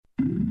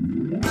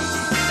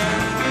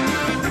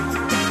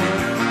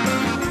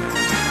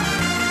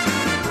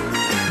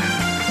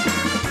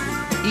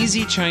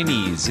Easy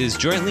Chinese is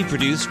jointly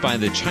produced by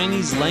the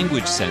Chinese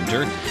Language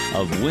Center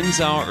of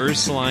Winzhou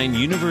Ursuline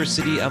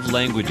University of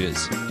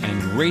Languages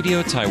and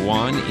Radio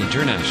Taiwan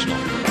International.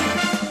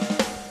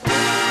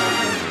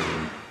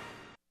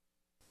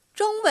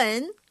 中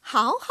文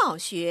好好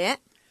学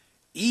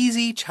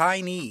Easy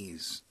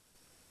Chinese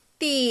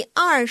第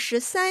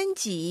23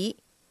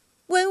集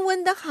温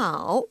温的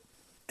好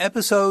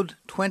Episode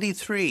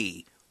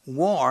 23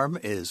 Warm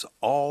is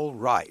all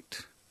right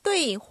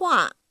对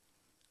话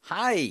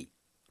嗨，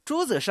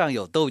桌子上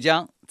有豆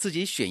浆，自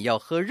己选要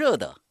喝热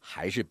的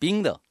还是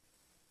冰的？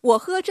我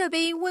喝这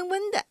杯温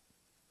温的，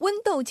温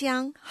豆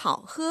浆好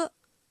喝，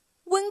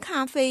温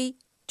咖啡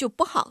就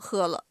不好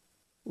喝了。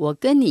我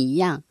跟你一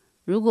样，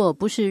如果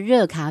不是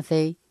热咖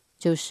啡，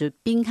就是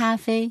冰咖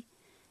啡。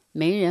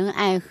没人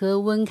爱喝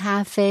温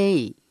咖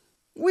啡。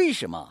为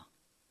什么？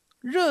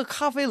热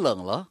咖啡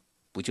冷了，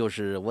不就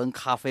是温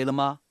咖啡了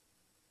吗？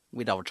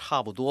味道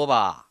差不多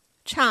吧？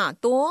差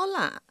多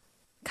了。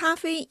咖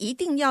啡一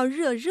定要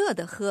热热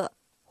的喝，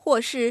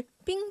或是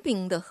冰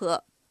冰的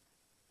喝。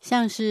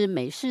像是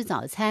美式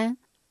早餐，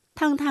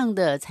烫烫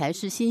的才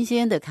是新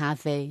鲜的咖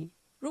啡。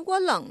如果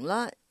冷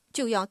了，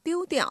就要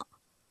丢掉，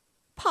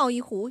泡一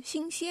壶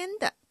新鲜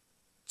的。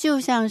就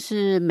像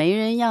是没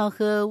人要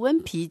喝温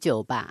啤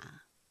酒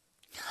吧。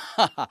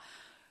哈哈，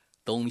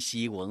东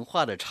西文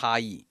化的差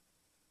异。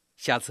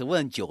下次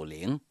问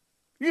90，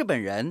日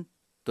本人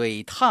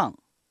对烫、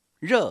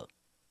热、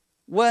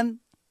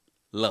温、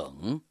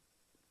冷、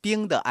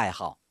冰的爱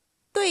好。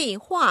对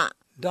话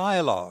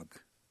Dialogue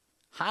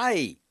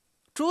嗨，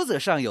桌子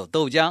上有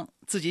豆浆，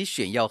自己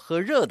选要喝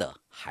热的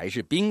还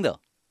是冰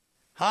的？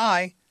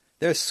 Hi,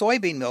 there's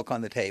soybean milk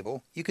on the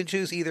table. You can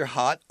choose either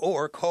hot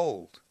or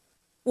cold.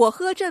 我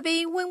喝这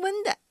杯温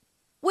温的，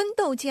温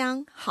豆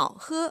浆好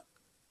喝，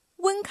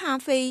温咖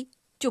啡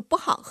就不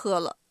好喝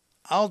了。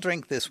I'll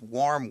drink this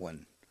warm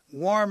one.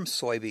 Warm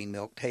soybean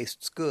milk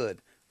tastes good,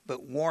 but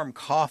warm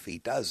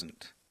coffee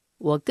doesn't.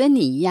 我跟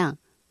你一样，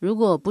如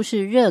果不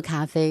是热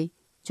咖啡，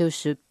就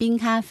是冰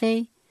咖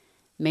啡。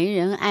没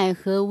人爱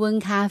喝温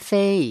咖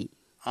啡。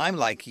I'm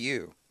like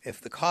you.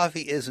 If the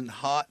coffee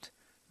isn't hot,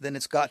 then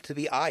it's got to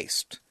be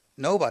iced.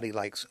 Nobody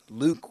likes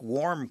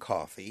lukewarm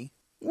coffee.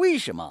 为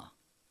什么？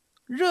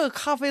热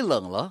咖啡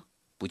冷了，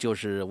不就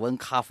是温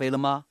咖啡了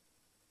吗？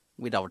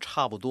味道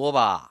差不多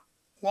吧？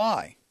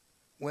 Why?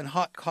 When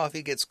hot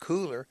coffee gets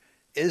cooler,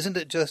 isn't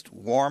it just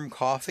warm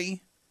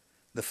coffee?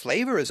 The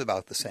flavor is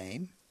about the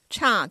same.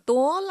 差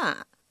多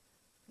了。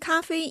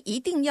咖啡一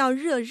定要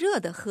热热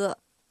的喝，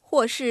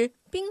或是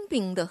冰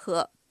冰的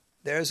喝。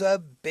There's a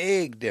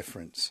big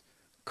difference.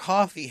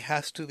 Coffee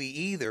has to be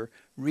either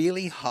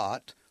really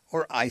hot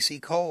or icy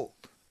cold.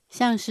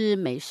 像是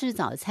美式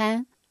早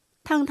餐，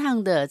烫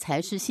烫的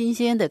才是新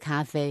鲜的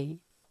咖啡。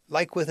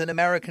Like with an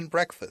American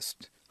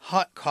breakfast,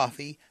 hot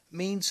coffee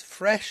means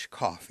fresh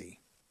coffee.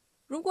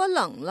 如果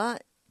冷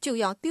了，就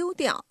要丢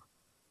掉，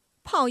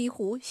泡一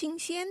壶新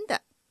鲜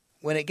的。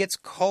When it gets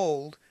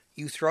cold,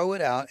 you throw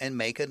it out and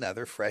make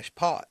another fresh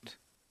pot.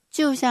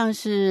 就像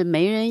是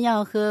没人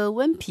要喝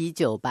温啤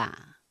酒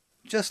吧。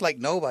Just like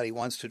nobody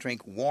wants to drink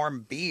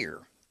warm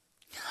beer.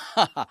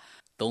 哈哈，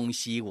东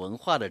西文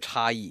化的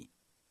差异。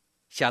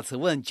下次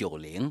问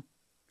90，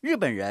日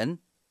本人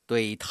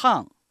对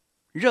烫、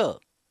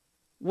热、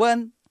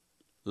温、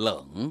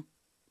冷、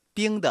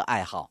冰的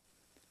爱好。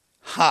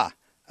Ha!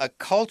 A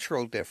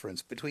cultural difference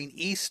between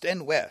East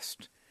and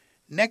West.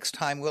 Next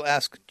time we'll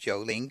ask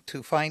Joling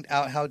to find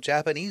out how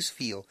Japanese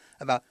feel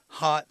about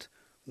hot,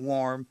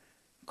 warm,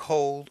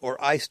 cold, or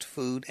iced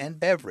food and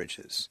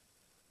beverages.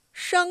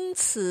 生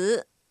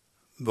词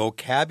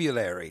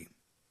Vocabulary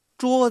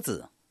桌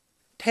子、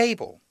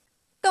 Table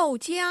豆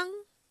浆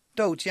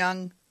豆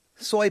浆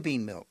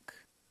Soybean milk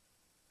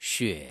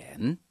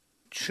选、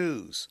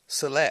 Choose,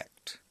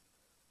 select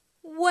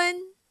温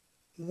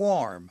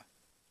Warm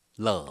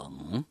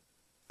冷、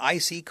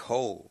 Icy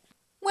cold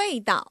味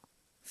道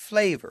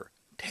Flavor,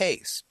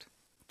 taste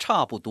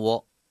差不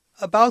多。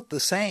 About the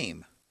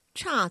same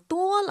差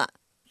多了。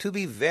 To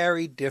be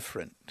very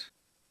different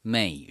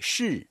美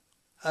式、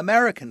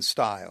 American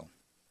style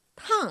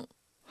烫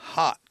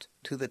Hot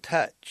to the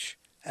touch,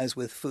 as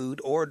with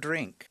food or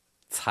drink.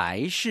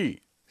 才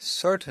是、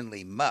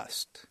 Certainly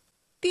must.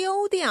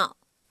 丢掉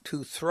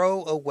To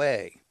throw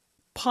away.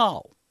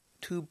 泡、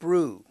 To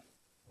brew.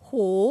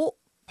 壶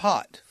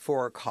Pot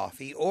for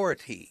coffee or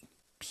tea.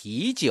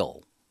 啤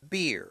酒、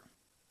 Beer.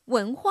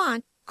 文化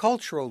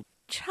Cultural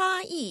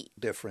差异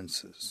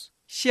differences.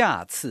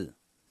 下次、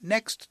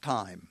 Next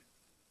time.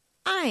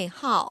 爱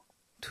好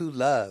To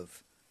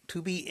love.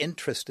 To be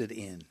interested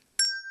in.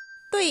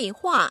 对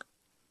话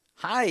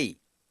嗨，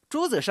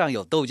桌子上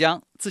有豆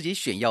浆，自己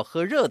选要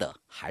喝热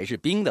的还是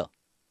冰的？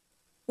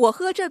我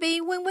喝这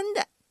杯温温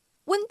的，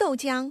温豆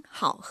浆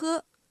好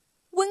喝，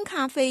温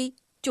咖啡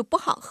就不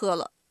好喝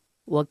了。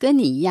我跟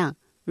你一样，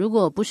如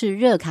果不是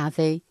热咖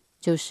啡，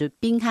就是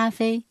冰咖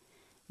啡。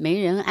没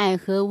人爱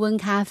喝温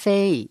咖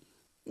啡。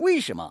为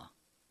什么？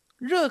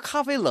热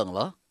咖啡冷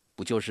了，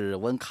不就是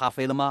温咖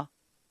啡了吗？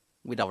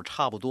味道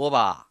差不多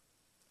吧？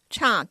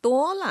差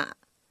多了。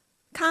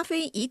咖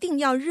啡一定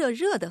要热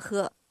热的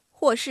喝，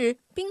或是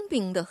冰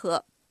冰的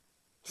喝。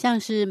像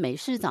是美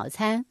式早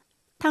餐，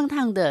烫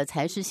烫的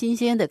才是新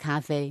鲜的咖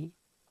啡。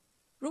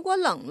如果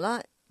冷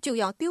了，就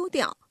要丢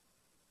掉，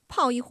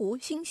泡一壶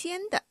新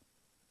鲜的。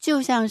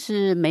就像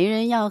是没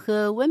人要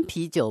喝温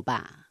啤酒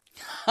吧。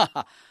哈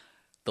哈，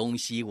东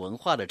西文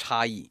化的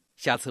差异，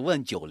下次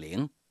问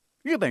90。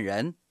日本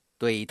人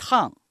对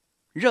烫、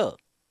热、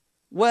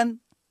温、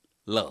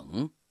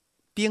冷、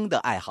冰的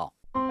爱好。